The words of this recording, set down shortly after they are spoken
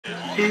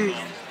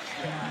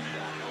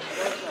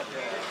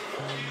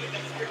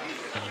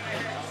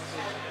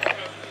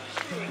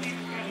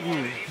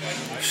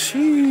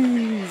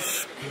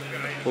Sheesh.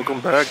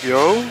 Welcome back,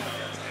 yo,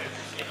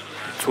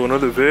 to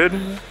another vid.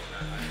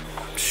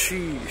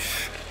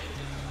 Sheesh.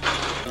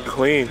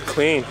 Clean.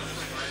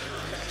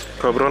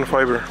 Carbon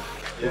fiber.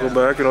 Welcome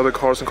back, another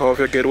Cars and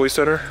Coffee at Gateway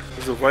Center.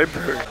 There's a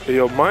Viper. Hey,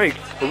 yo, Mike,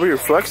 over here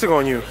flexing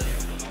on you.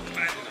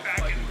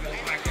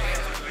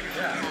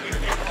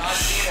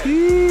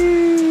 Sheesh.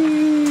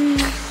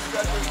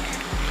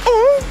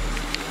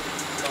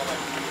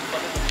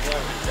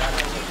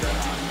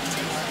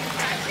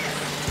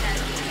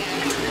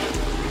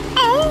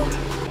 Oh.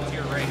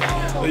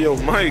 Hey, yo,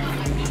 Mike,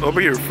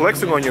 over here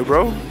flexing on you,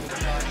 bro.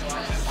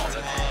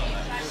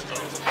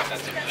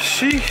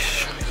 Sheesh.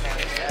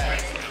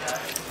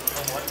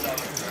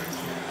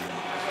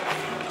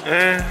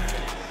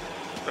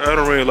 I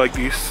don't really like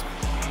these.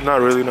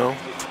 Not really, no.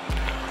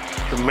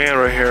 The man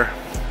right here.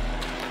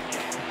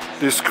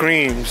 This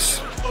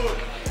screams.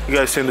 You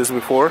guys seen this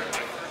before?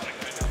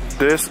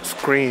 This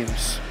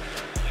screams.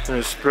 And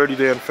it's pretty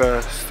damn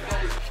fast.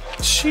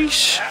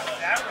 Sheesh.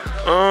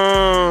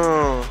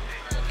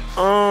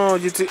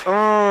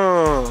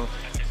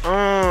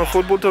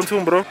 Football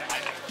tantun, bro.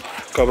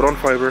 Cabron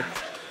fiber.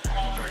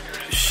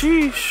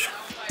 Sheesh.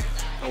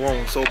 I want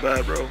one so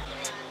bad, bro.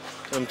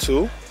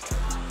 M2.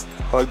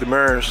 I like the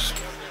mirrors.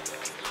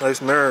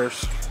 Nice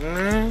mirrors.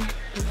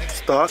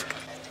 Stock.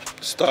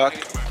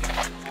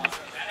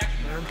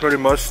 Pretty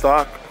much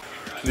stock.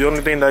 The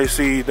only thing that I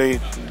see that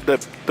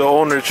the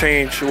owner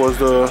changed was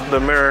the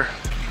mirror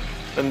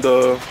and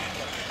the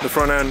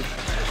front end.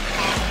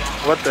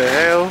 What the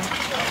hell?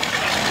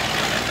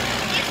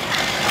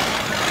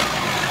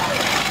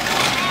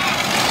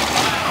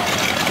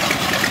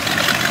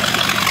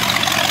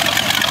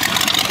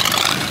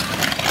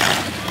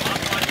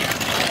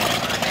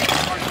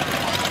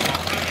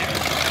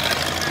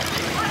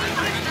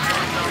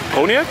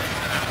 Cognac?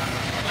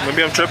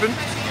 Maybe I'm tripping?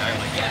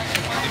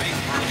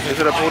 Is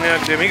it a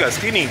cognac? Damn, he got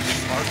skinny.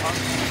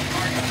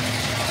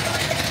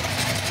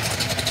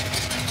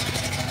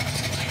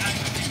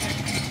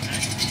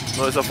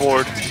 No, it's a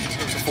Ford.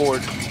 It's a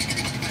Ford.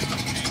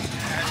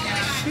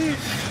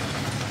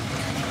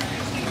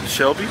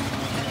 Shelby?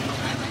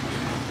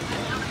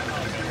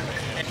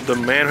 The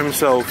man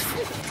himself.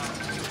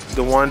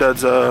 The one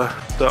that's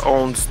that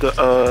owns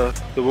the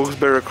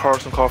Wilkes-Barre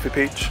Cars and Coffee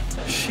page.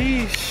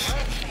 Sheesh.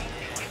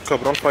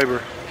 Carbon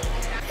fiber.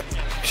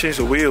 Change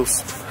the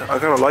wheels. I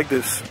kind of like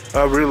this.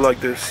 I really like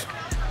this.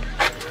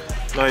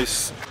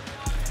 Nice.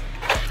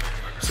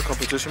 It's a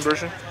competition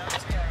version.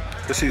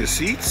 Let's see the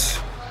seats.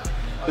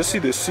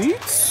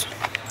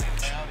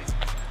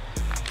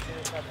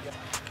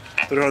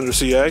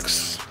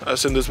 300CX. I've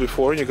seen this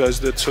before. You guys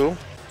did too.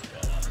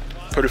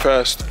 Pretty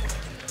fast.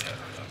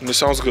 And it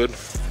sounds good.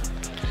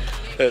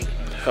 And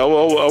I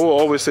will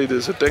always say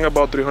this. The thing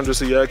about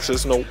 300CX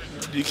is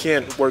you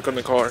can't work on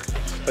the car.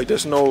 Like,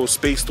 there's no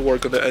space to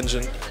work on the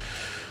engine.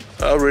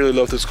 I really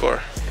love this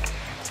car.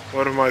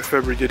 One of my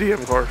favorite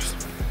JDM cars.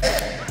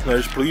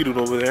 Nice bleed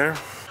over there.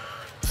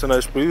 It's a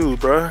nice bleed,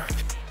 bro.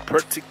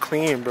 Pretty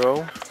clean,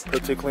 bro.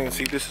 Pretty clean.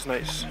 See, this is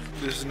nice.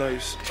 This is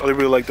nice. I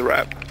really like the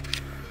wrap.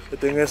 The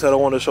thing is, I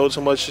don't want to show too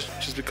much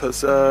just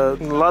because a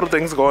lot of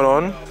things going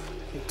on.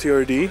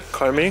 TRD,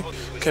 Camry.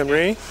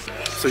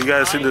 So you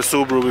guys seen the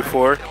Subaru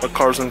before,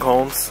 Cars and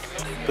Cones.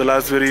 The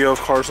last video of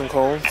Cars and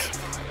Cones.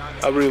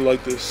 I really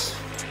like this.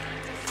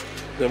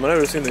 Damn, I've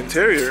never seen the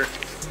interior.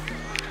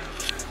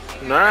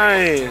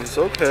 Nice,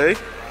 okay.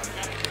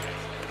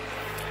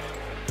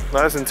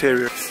 Nice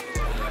interior.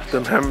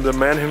 The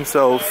man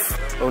himself,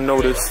 I've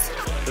noticed.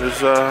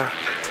 There's you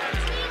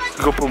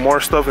can put more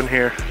stuff in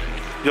here.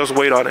 Just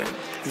wait on it.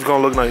 It's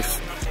gonna look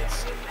nice.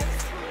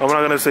 I'm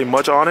not gonna say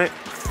much on it,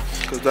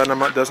 because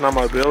that's not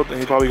my build, and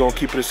he's probably gonna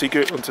keep it a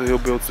secret until he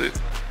builds it.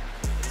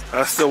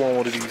 I still want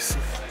one of these.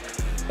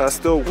 I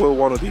still will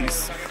one of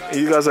these. And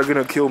you guys are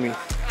gonna kill me,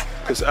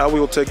 because I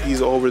will take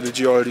these over the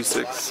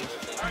GR86.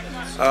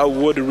 I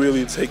would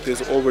really take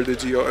this over the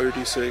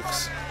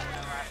GR86.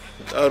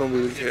 I don't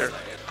really care.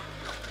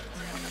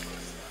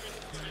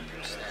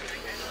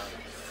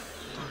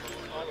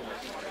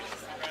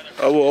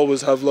 I will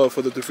always have love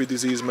for the Defeat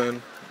Disease,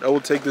 man. I will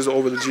take this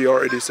over the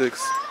GR86.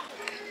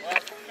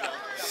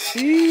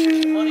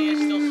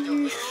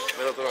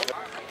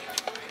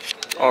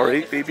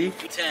 R8, baby.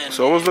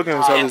 So I was looking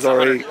inside this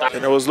R8,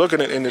 and I was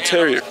looking at the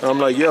interior. And I'm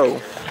like, yo,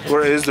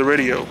 where is the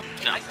radio?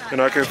 And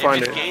I can't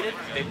find it.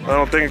 I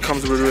don't think it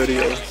comes with a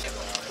radio.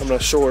 I'm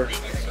not sure.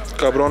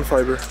 Cabron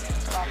fiber.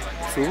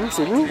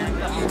 Subaru.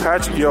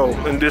 Hatch, yo,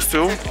 and this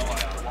too.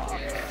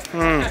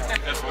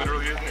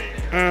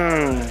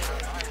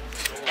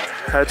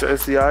 Hatch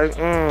SCI.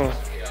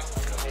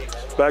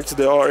 Back to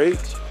the R8.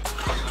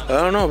 I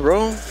don't know,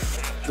 bro.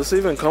 Does it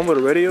even come with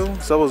a radio?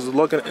 So I was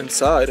looking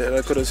inside and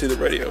I couldn't see the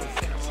radio.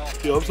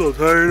 Yo, I'm so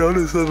tired. I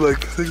just slept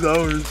like 6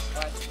 hours.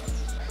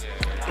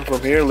 And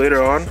from here,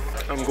 later on,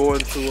 I'm going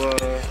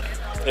to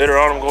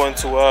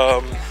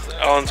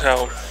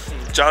Allentown.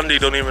 John D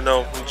don't even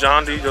know.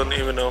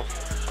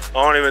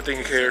 I don't even think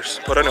he cares.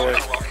 But anyway.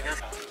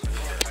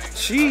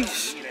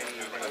 Sheesh.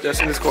 Just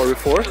seen this car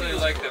before.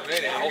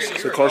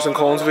 It's a Carson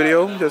Combs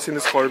video. Just seen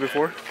this car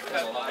before.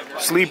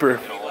 Sleeper.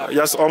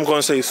 Yes, I'm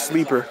gonna say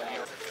sleeper.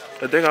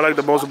 The thing I like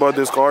the most about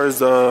this car is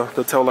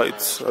the tail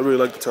lights. I really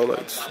like the tail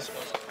lights.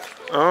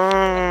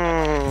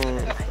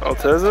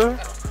 Altezza?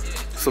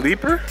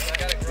 Sleeper?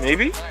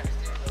 Maybe?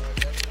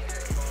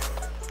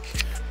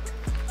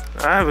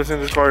 I haven't seen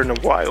this car in a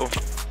while.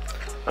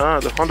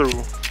 The Honda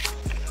rule.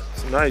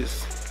 It's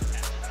nice.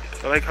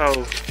 I like how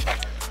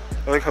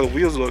the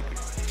wheels look.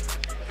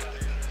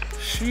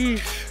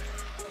 Sheesh.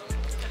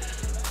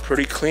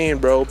 Pretty clean,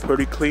 bro.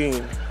 Pretty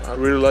clean. I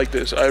really like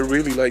this. I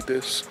really like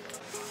this.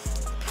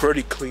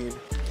 Pretty clean.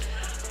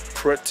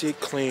 Pretty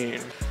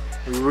clean.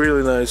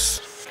 Really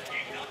nice.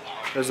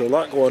 There's a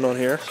lot going on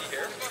here.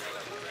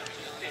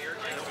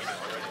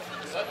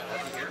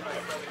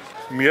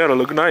 Miata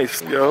look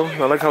nice, yo.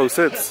 I like how it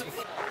sits.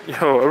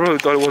 Yo, I really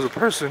thought it was a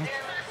person.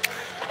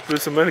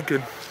 It's a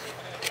mannequin.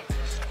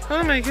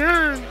 Oh my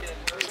god.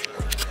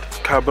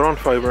 Carbon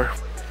fiber.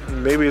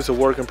 Maybe it's a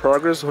work in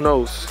progress. Who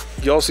knows?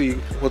 Y'all see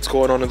what's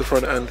going on in the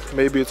front end.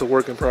 Maybe it's a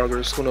work in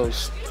progress. Who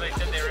knows?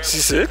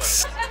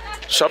 C6?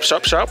 Shop,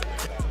 shop, shop.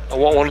 I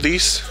want one of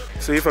these.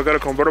 See, if I got a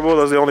convertible,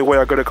 that's the only way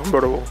I got a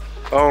convertible.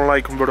 I don't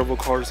like convertible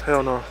cars.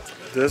 Hell no.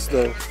 This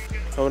though.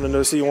 I want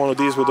to see one of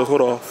these with the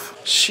hood off.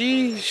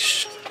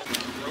 Sheesh.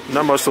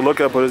 Not much to look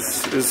at, but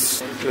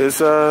it's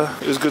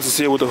good to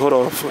see it with the hood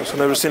off. I've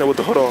never seen it with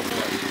the hood off.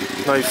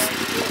 Nice.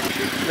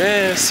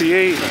 Man,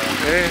 C8.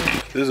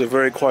 Man. This is a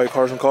very quiet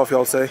Carson Coffee,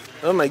 I'll say.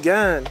 Oh my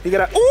god. He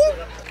got a ooh!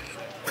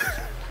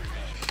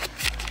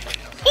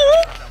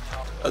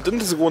 I think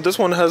this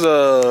one has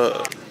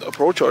a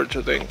Pro Charge,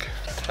 I think.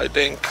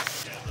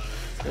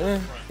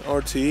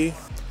 RT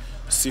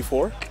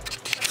C4.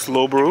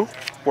 Slow brew.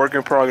 Work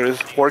in progress.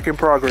 Work in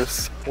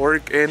progress.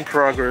 Work in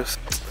progress.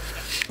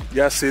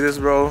 Yeah, see this,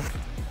 bro?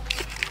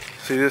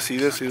 See this, see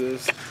this, see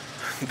this.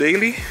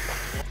 Daily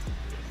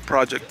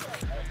project.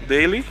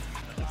 Daily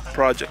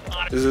project.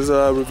 This is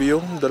a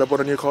review that I bought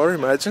on your car,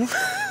 imagine.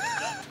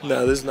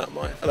 Nah, this is not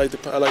mine. I like the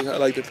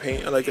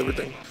paint, I like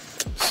everything.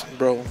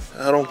 Bro,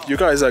 you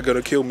guys are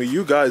gonna kill me.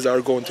 You guys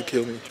are going to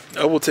kill me.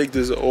 I will take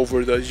this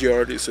over the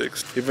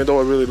GR86. Even though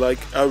I really like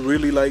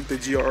the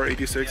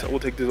GR86, I will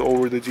take this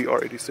over the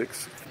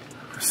GR86.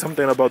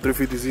 Something about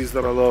 350Zs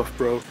that I love,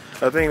 bro.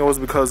 I think it was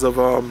because of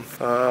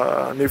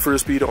Need for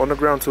Speed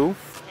Underground too.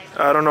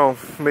 I don't know,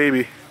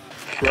 maybe.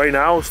 Right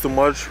now it's too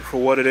much for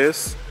what it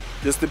is.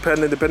 Just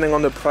depending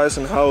on the price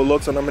and how it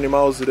looks and how many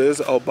miles it is,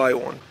 I'll buy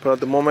one. But at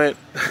the moment,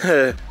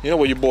 you know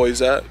where your boy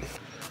is at.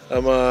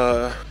 I'm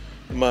a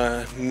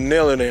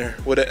millionaire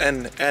with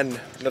an N,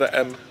 not an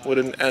M, with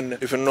an N.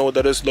 If you don't know what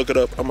that is, look it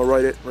up. I'm gonna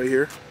write it right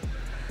here.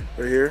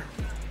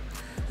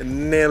 A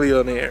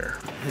millionaire.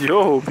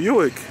 Yo,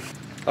 Buick.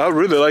 I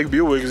really like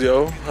Buicks,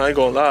 yo. I ain't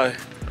gonna lie.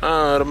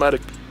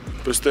 Automatic.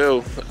 But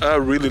still, I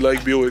really like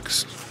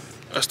Buicks.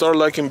 I started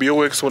liking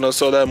Buicks when I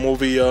saw that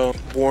movie,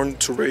 Born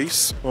to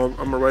Race. I'm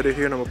gonna write it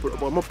here and I'm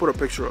gonna put a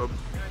picture up.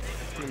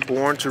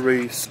 Born to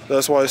Race.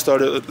 That's why I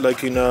started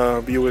liking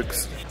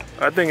Buicks.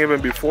 I think even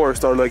before I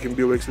started liking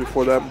Buicks,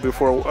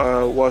 before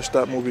I watched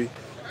that movie.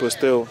 But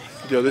still,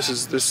 yo,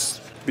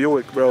 this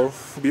Buick, bro.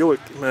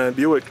 Buick, man,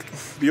 Buick.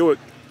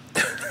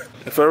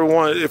 If I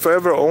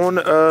ever own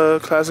a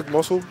classic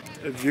muscle,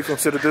 if you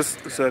consider this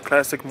as a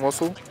classic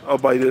muscle, I'll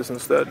buy this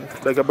instead.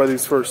 Like, I'll buy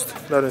these first.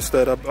 Not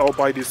instead, I'll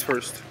buy these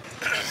first.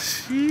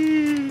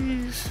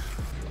 Jeez.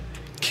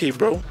 Okay,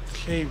 bro.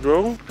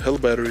 Hell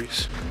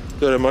batteries.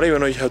 Dude, I didn't even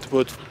know you have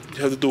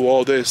to do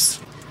all this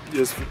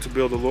just to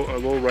build a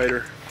low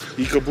rider.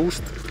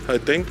 EcoBoost, I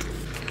think.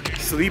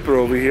 Sleeper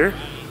over here.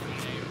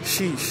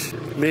 Sheesh.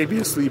 Maybe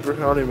a sleeper, I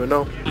don't even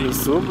know. The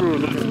Subaru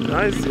looking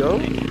nice, yo.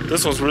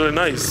 This one's really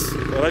nice.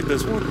 I like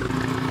this one.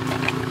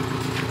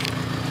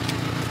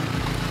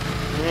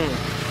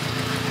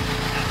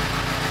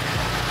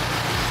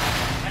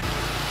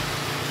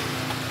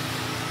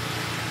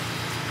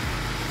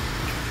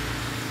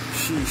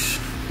 Sheesh.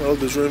 I love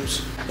these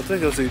rims. I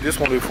think I'll see this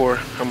one before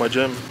at my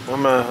gym.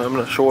 I'm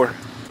not sure.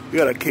 You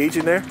got a cage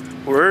in there?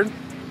 Word?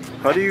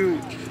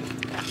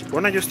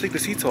 Why not just take the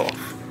seats off?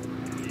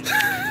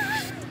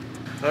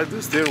 I like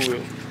the steering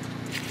wheel.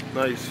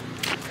 Nice.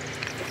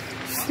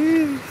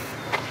 Sheesh.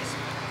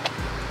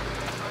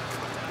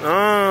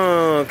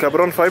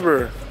 Carbon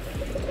fiber.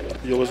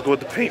 Yo, let's go with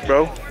the paint,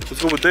 bro.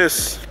 Let's go with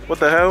this. What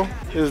the hell?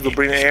 This is to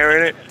bring the air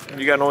in it.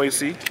 You got no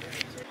AC.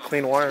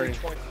 Clean wiring.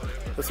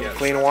 That's some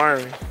clean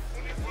wiring.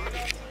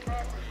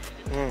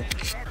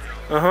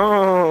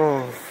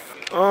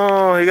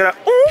 Oh, you got a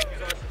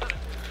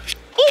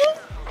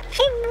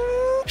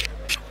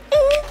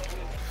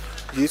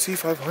GT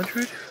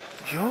 500?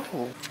 Yo.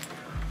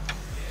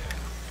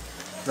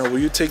 Now, will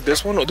you take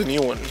this one or the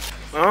new one?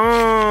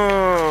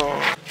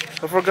 Oh,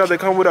 I forgot they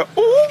come with a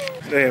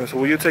Damn, so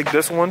will you take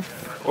this one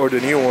or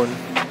the new one?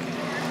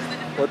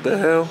 What the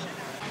hell?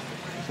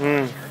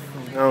 I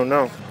don't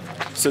know.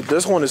 So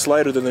this one is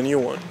lighter than the new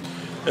one.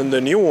 And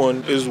the new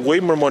one is way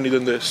more money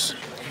than this.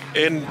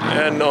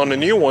 And on the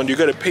new one, you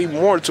gotta pay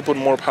more to put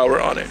more power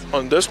on it.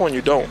 On this one,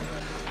 you don't.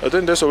 I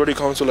think this already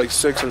comes to like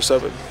 6 or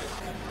 7.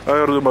 I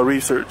gotta do my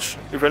research.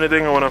 If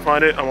anything, when I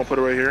find it, I'm gonna put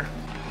it right here.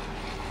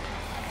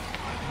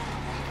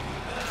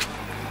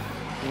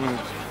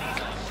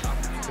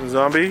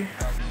 Zombie,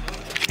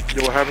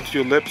 yo, what happened to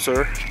your lips,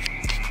 sir?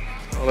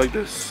 I like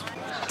this.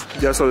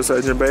 Yeah, so this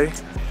engine bay.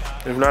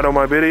 If not on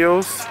my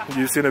videos,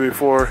 you've seen it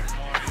before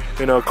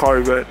in a car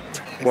event.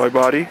 Wide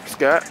body,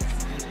 scat.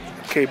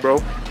 Okay,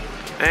 bro.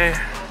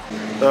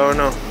 Oh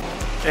no.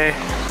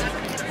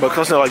 But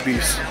cousin like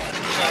these.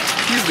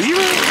 He's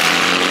leaving?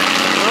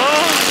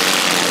 Oh.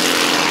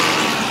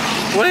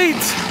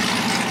 Wait.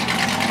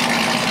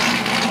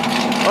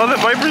 Oh, the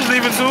Viper's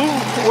leaving too?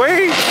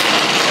 Wait.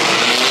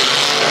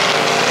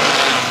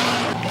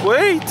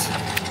 Wait.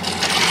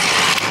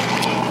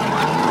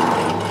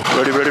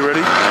 Ready, ready,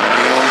 ready.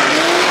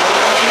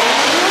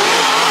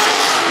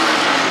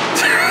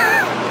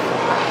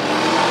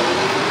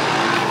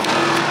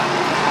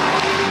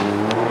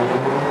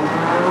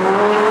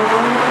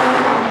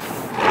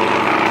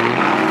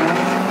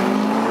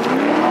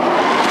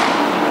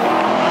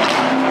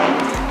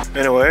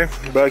 Anyway,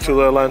 back to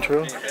the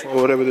Elantra,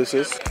 or whatever this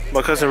is.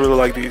 My cousin really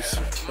like these.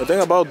 The thing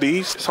about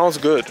these, sounds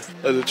good.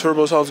 Like the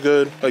turbo sounds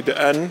good, like the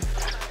N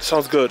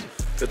sounds good.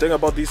 The thing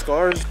about these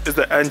cars is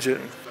the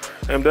engine.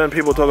 And then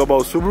people talk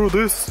about Subaru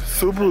this,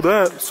 Subaru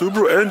that,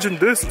 Subaru engine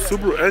this,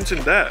 Subaru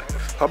engine that.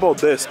 How about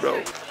this,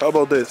 bro? How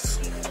about this?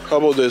 How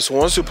about this?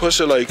 Once you push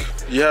it like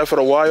you have for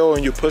a while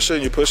and you push it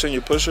and you push it and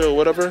you push it or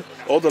whatever,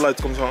 all the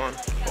lights comes on.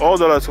 All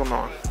the lights come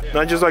on.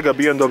 Not just like a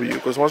BMW,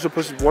 because once you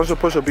push a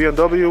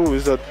BMW,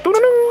 is a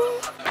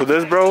for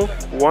this, bro,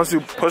 once you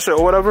push it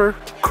or whatever,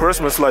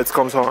 Christmas lights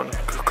comes on.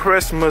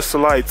 Christmas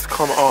lights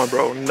come on,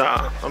 bro.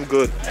 Nah, I'm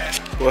good.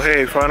 Well,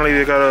 hey, finally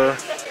they got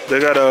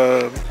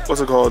a,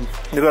 what's it called?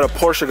 They got a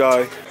Porsche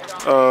guy,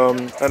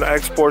 an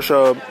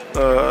ex-Porsche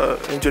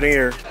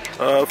engineer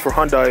for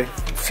Hyundai.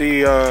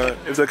 See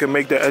if they can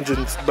make the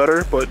engines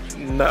better, but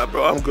nah,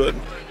 bro, I'm good.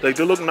 Like,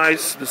 they look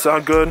nice, they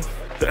sound good.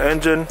 The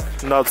engine,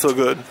 not so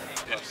good.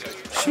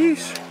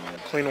 Sheesh.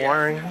 Clean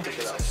wiring.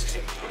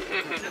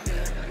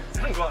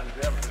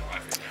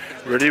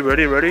 Ready,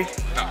 ready, ready?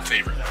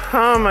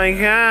 Oh my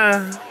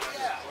god.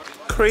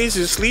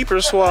 Crazy sleeper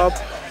swap.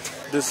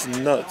 This is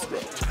nuts, bro.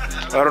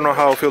 I don't know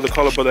how I feel the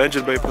color, but the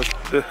engine bay, but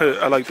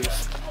I like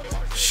this.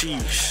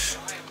 Sheesh.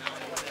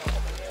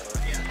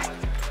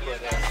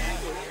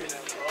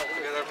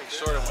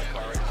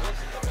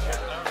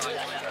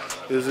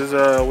 This is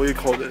what do you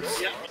call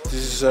this? This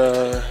is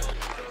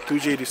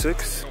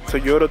 2J86,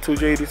 Toyota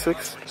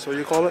 2J86, so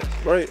you call it,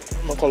 right?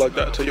 I'm gonna call it like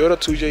that, Toyota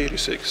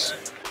 2J86.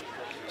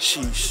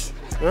 Sheesh.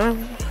 Yeah,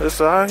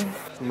 SI,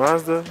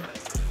 Mazda,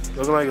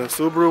 looking like a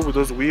Subaru with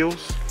those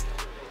wheels.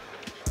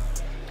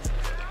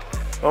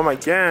 Oh my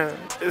god,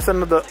 it's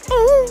another.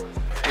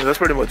 Yeah, that's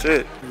pretty much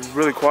it. It's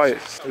really quiet.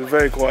 It's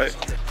very quiet.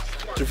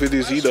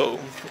 350Z though.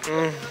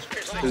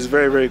 It's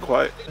very, very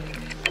quiet.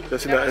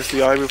 You've seen that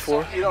SDI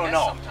before? You don't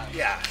know.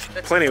 Yeah.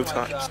 Plenty of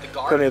times.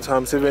 Plenty of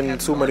times. Even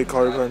too many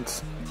car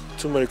events.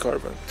 Too many car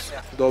events.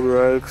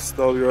 WRX,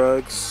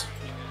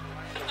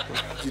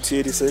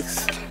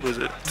 GT86. What is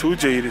it?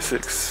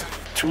 2J86.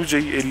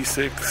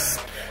 2J86.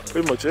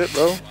 Pretty much it,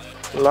 bro.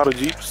 A lot of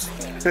Jeeps.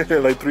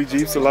 Like 3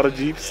 Jeeps, a lot of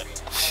Jeeps.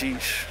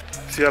 Sheesh.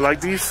 See, I like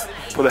these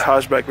for the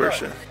hatchback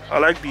version. I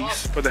like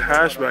these for the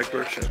hatchback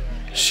version.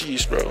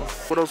 Sheesh, bro.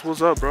 What else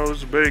was up, bro?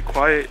 It's very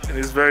quiet and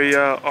it's very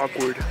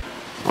awkward.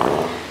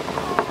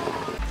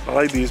 I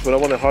like these, but I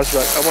want the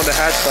hatchback. I want the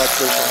hatchback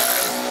version.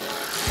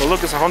 But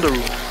look, it's a Honda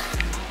roof.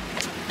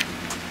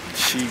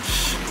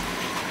 Sheesh.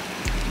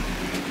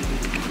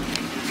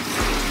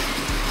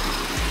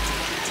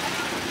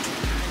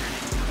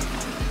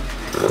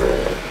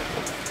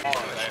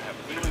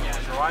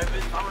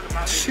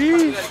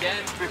 Sheesh.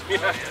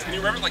 Can you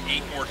remember like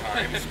 8 more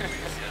times?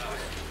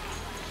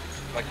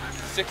 Like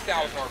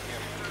 6,000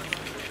 RPM.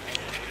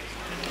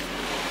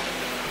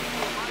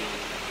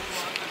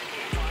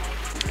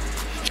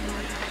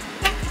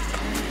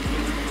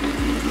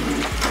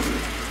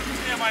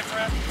 Yeah, my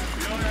friend.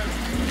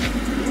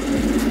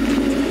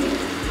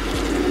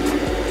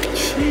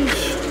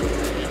 Sheesh.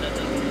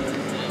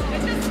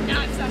 It does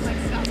not sound like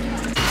stuff.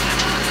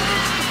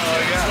 Oh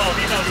yeah. Well,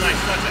 he knows I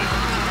said that.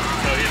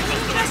 So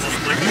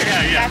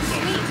yeah.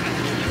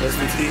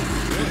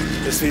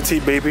 SVT,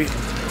 baby.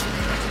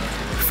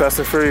 Fast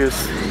and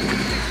Furious.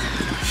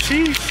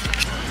 Sheesh.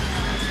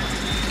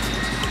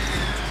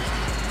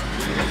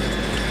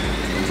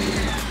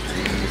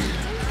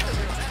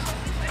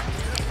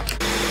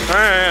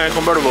 Alright,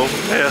 convertible.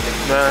 Yeah.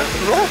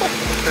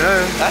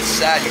 That's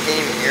sad. You can't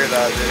even hear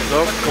that, dude.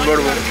 Nope,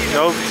 convertible.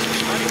 Nope.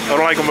 I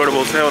don't like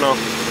convertibles. Hell no.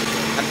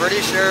 I'm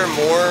pretty sure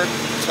more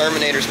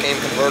Terminators came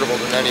convertible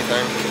than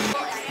anything.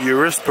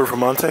 Urus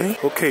Performante.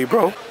 Okay,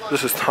 bro.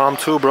 This is Tom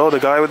too, bro.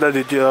 The guy with the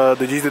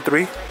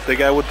GT3. The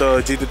guy with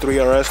the GT3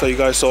 RS that you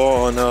guys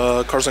saw on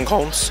Carson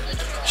Combs.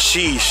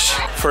 Sheesh.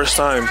 First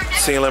time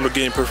seeing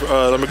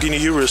Lamborghini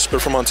Urus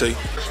Performante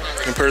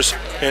in person.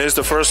 And it's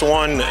the first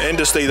one in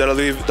the state that I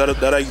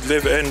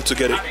live in to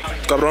get it.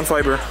 Cabron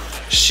fiber.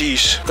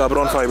 Sheesh.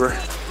 Cabron fiber.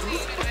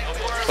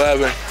 What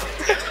happened?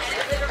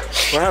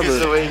 What happened? It's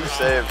the way you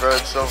say it, bro.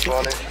 It's so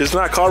funny. It's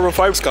not carbon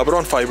fiber, it's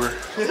cabron fiber.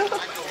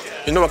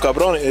 You know what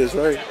cabron is,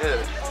 right? Yeah.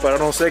 But I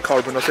don't say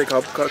carbon, I say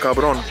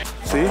cabron.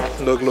 See?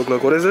 Look.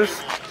 What is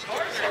this?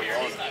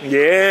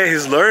 Yeah,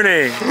 he's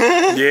learning.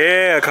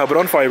 Yeah,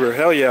 cabron fiber.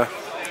 Hell yeah.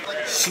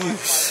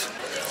 Jeez.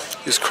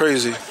 It's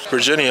crazy.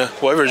 Virginia.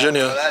 Why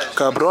Virginia?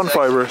 Cabron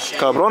fiber.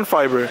 Cabron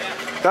fiber.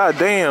 God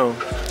damn.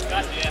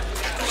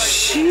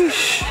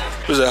 Sheesh.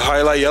 Was it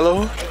highlight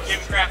yellow?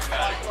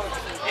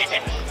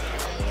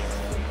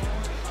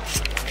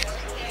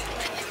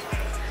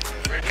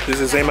 This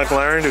is the same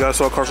McLaren. You guys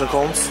saw Carson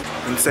Combs.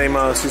 And same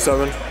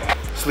C7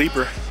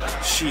 sleeper.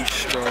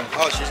 Sheesh, bro.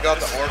 Oh, she's got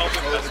the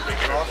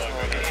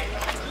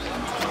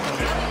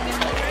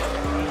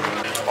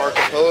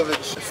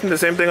Arkapovich. Isn't the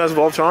same thing as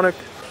Voltronic?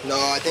 No,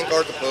 I think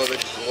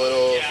Arkapovich is a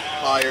little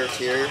higher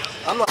tier.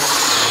 I'm not.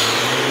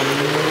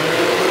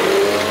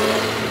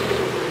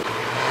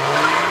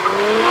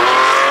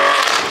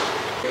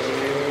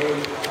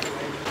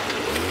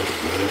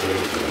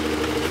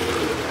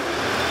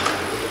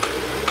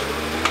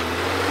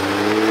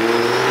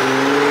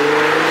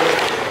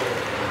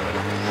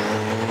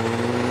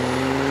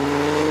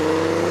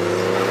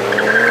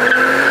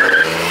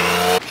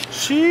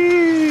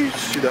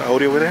 See the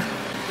Audi over there?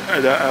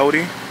 That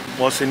Audi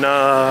was in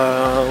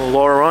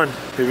Laura Run,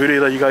 the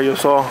video that you guys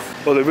just saw,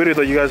 or the video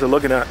that you guys are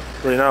looking at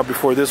right now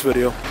before this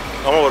video.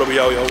 I'm about to be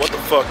out, yo. What the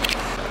fuck?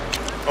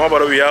 I'm about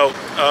to be out.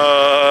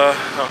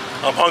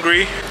 I'm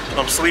hungry,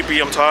 I'm sleepy,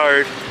 I'm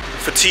tired,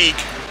 fatigue.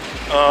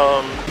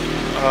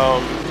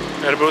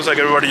 And it looks like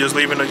everybody just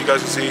leaving, as you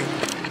guys can see.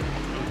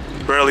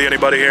 Barely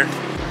anybody here.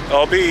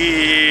 I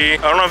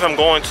don't know if I'm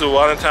going to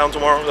Allentown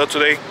tomorrow,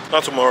 today.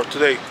 Not tomorrow,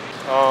 today.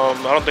 I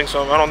don't think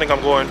so. I don't think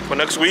I'm going. But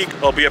next week,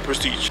 I'll be at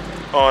Prestige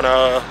on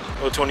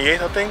the 28th,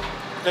 I think.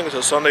 I think it's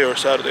a Sunday or a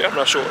Saturday. I'm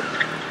not sure.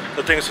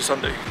 I think it's a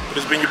Sunday.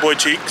 It's been your boy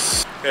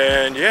Cheeks.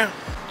 And yeah,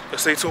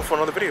 stay tuned for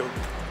another video.